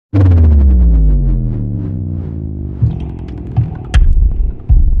Today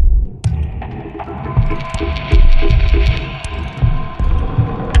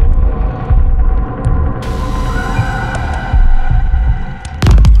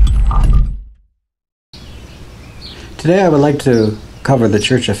I would like to cover the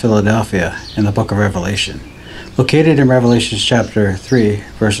Church of Philadelphia in the book of Revelation, located in Revelation chapter 3,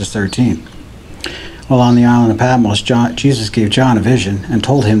 verses 13. While on the island of Patmos, Jesus gave John a vision and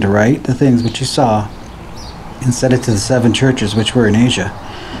told him to write the things which he saw and send it to the 7 churches which were in Asia.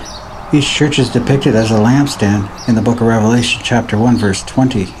 Each church is depicted as a lampstand in the book of Revelation chapter 1, verse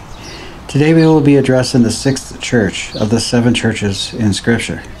 20. Today we will be addressing the 6th church of the 7 churches in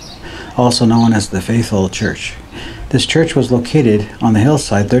Scripture, also known as the Faithful Church. This church was located on the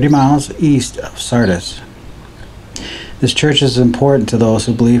hillside 30 miles east of Sardis. This church is important to those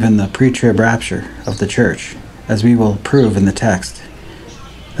who believe in the pre-trib rapture of the church, as we will prove in the text.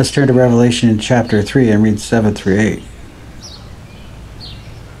 Let's turn to Revelation chapter 3 and read 7 through 8.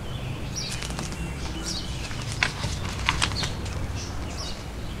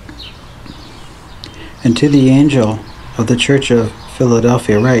 And to the angel of the church of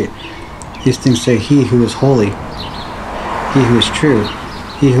Philadelphia write, these things say he who is holy, he who is true,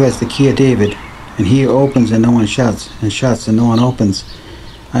 he who has the key of David, and he who opens and no one shuts, and shuts and no one opens.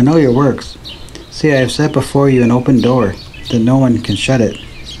 I know your works. See, I have set before you an open door, that no one can shut it.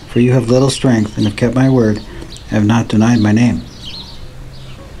 For you have little strength, and have kept my word, and have not denied my name.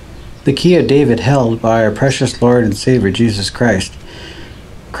 The key of David held by our precious Lord and Savior Jesus Christ.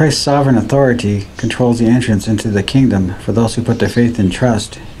 Christ's sovereign authority controls the entrance into the kingdom for those who put their faith and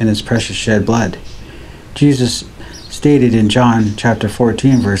trust in his precious shed blood. Jesus stated in John chapter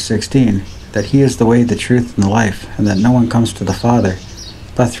 14, verse 16, that he is the way, the truth, and the life, and that no one comes to the Father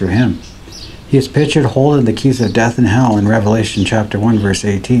but through him. He is pictured holding the keys of death and hell in Revelation chapter 1, verse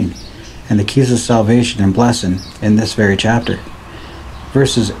 18, and the keys of salvation and blessing in this very chapter.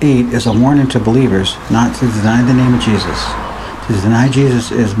 Verses 8 is a warning to believers not to deny the name of Jesus. To deny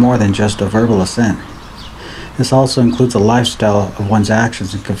Jesus is more than just a verbal assent. This also includes a lifestyle of one's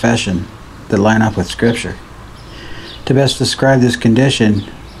actions and confession that line up with Scripture. To best describe this condition,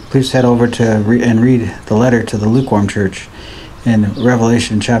 please head over to and read the letter to the lukewarm church in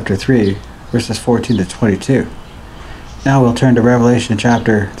Revelation chapter 3, verses 14 to 22. Now we'll turn to Revelation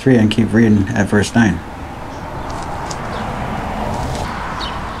chapter 3 and keep reading at verse 9.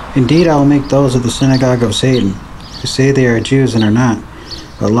 Indeed, I will make those of the synagogue of Satan, who say they are Jews and are not,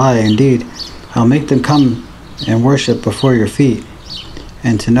 but lie. Indeed, I'll make them come and worship before your feet,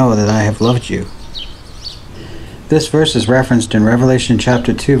 and to know that I have loved you. This verse is referenced in Revelation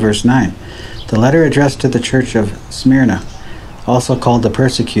chapter 2, verse 9, the letter addressed to the church of Smyrna, also called the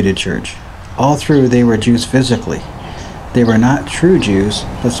persecuted church. All through they were Jews physically. They were not true Jews,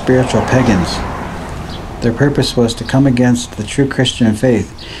 but spiritual pagans. Their purpose was to come against the true Christian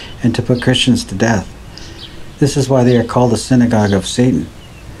faith and to put Christians to death. This is why they are called the synagogue of Satan.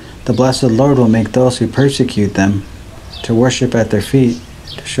 The blessed Lord will make those who persecute them to worship at their feet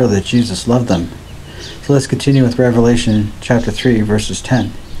to show that Jesus loved them. So let's continue with Revelation chapter 3, verses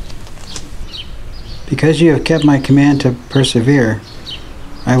 10. Because you have kept my command to persevere,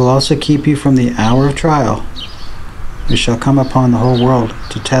 I will also keep you from the hour of trial, which shall come upon the whole world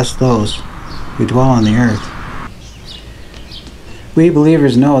to test those who dwell on the earth. We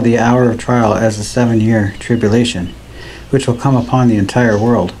believers know the hour of trial as the 7-year tribulation, which will come upon the entire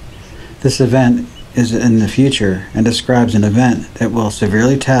world. This event is in the future and describes an event that will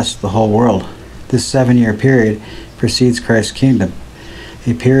severely test the whole world. This 7-year period precedes Christ's kingdom,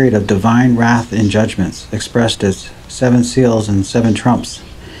 a period of divine wrath and judgments, expressed as 7 seals and 7 trumps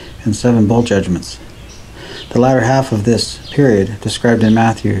and 7 bowl judgments. The latter half of this period, described in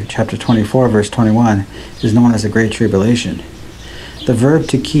Matthew chapter 24, verse 21, is known as the Great Tribulation. The verb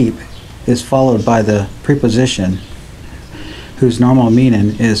to keep is followed by the preposition, whose normal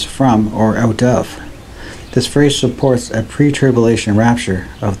meaning is from or out of. This phrase supports a pre-tribulation rapture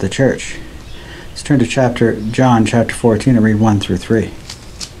of the church. Let's turn to John chapter 14 and read 1 through 3.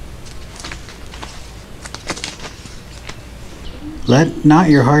 Let not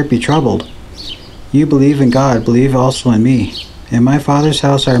your heart be troubled. You believe in God, believe also in me. In my Father's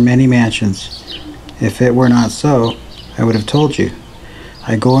house are many mansions. If it were not so, I would have told you.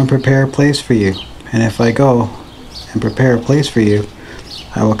 I go and prepare a place for you. And if I go and prepare a place for you,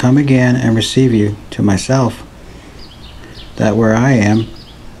 I will come again and receive you to myself, that where I am,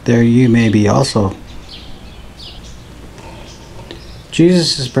 there you may be also.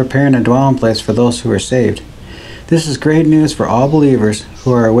 Jesus is preparing a dwelling place for those who are saved. This is great news for all believers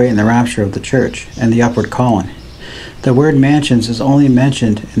who are awaiting the rapture of the church and the upward calling. The word mansions is only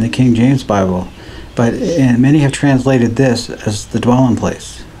mentioned in the King James Bible, and many have translated this as the dwelling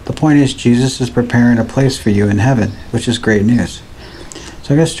place. The point is, Jesus is preparing a place for you in heaven, which is great news.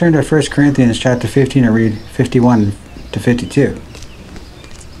 So let's turn to 1 Corinthians chapter 15 and read 51 to 52.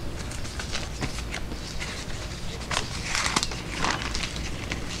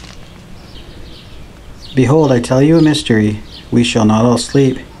 Behold, I tell you a mystery. We shall not all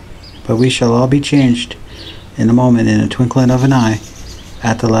sleep, but we shall all be changed in a moment, in a twinkling of an eye,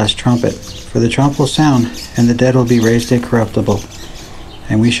 at the last trumpet. For the trump will sound, and the dead will be raised incorruptible,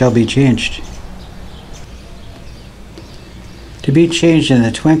 and we shall be changed. To be changed in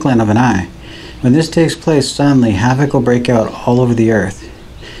the twinkling of an eye. When this takes place, suddenly havoc will break out all over the earth.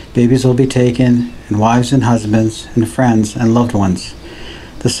 Babies will be taken, and wives and husbands, and friends and loved ones.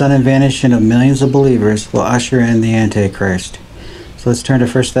 The sudden vanishing of millions of believers will usher in the Antichrist. So let's turn to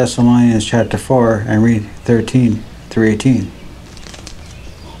 1 Thessalonians chapter 4 and read 13 through 18.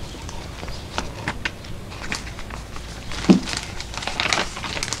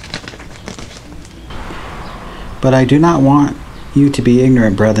 But I do not want you to be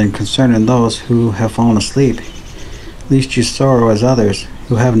ignorant, brethren, concerning those who have fallen asleep, lest you sorrow as others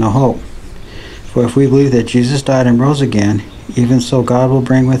who have no hope. For if we believe that Jesus died and rose again, even so God will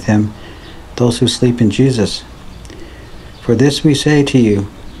bring with him those who sleep in Jesus. For this we say to you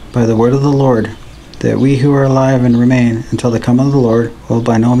by the word of the Lord, that we who are alive and remain until the coming of the Lord will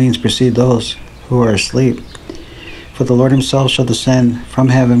by no means precede those who are asleep. For the Lord himself shall descend from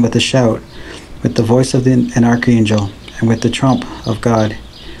heaven with a shout, with the voice of an archangel, and with the trump of God,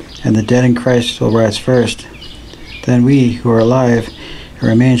 and the dead in Christ will rise first. Then we who are alive and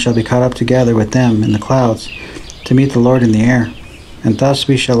remain shall be caught up together with them in the clouds, to meet the Lord in the air, and thus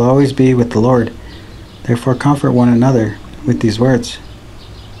we shall always be with the Lord. Therefore comfort one another with these words.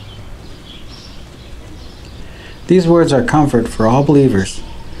 These words are comfort for all believers.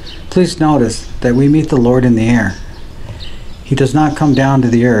 Please notice that we meet the Lord in the air. He does not come down to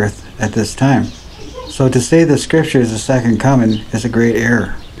the earth at this time. So to say the scripture is the second coming is a great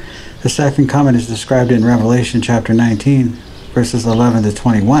error. The second coming is described in Revelation chapter 19, verses 11 to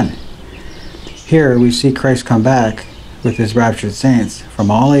 21. Here we see Christ come back with his raptured saints from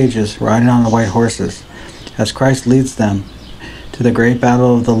all ages riding on the white horses, as Christ leads them to the great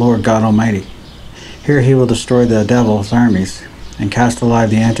battle of the Lord God Almighty. Here he will destroy the devil's armies and cast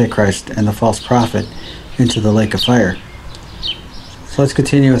alive the Antichrist and the false prophet into the lake of fire. So let's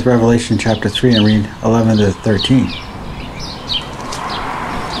continue with Revelation chapter 3 and read 11 to 13.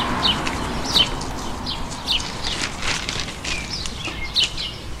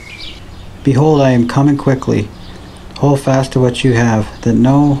 Behold, I am coming quickly. Hold fast to what you have, that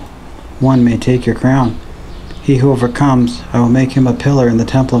no one may take your crown. He who overcomes, I will make him a pillar in the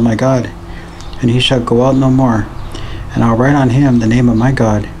temple of my God, and he shall go out no more. And I'll write on him the name of my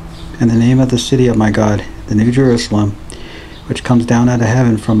God, and the name of the city of my God, the New Jerusalem, which comes down out of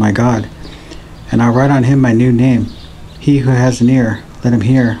heaven from my God. And I'll write on him my new name. He who has an ear, let him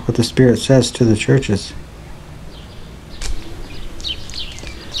hear what the Spirit says to the churches.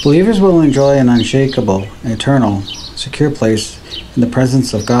 Believers will enjoy an unshakable, eternal, secure place in the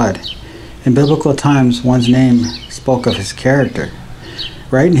presence of God. In biblical times, one's name spoke of his character.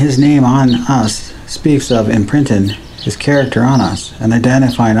 Writing his name on us speaks of imprinting his character on us and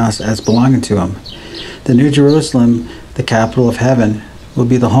identifying us as belonging to him. The New Jerusalem, the capital of heaven, will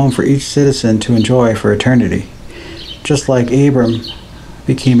be the home for each citizen to enjoy for eternity. Just like Abram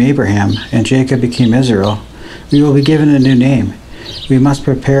became Abraham and Jacob became Israel, we will be given a new name. We must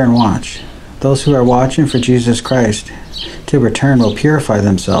prepare and watch. Those who are watching for Jesus Christ to return will purify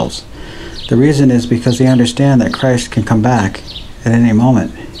themselves. The reason is because they understand that Christ can come back at any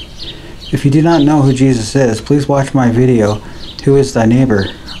moment. If you do not know who Jesus is, please watch my video, Who is Thy Neighbor,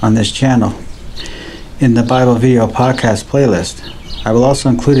 on this channel in the Bible Video Podcast playlist. I will also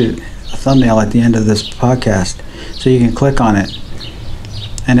include a thumbnail at the end of this podcast so you can click on it.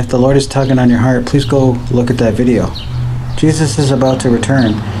 And if the Lord is tugging on your heart, please go look at that video. Jesus is about to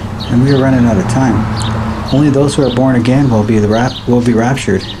return, and we are running out of time. Only those who are born again will be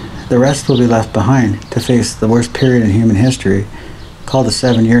raptured. The rest will be left behind to face the worst period in human history, called the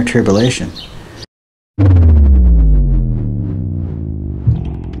 7-year tribulation.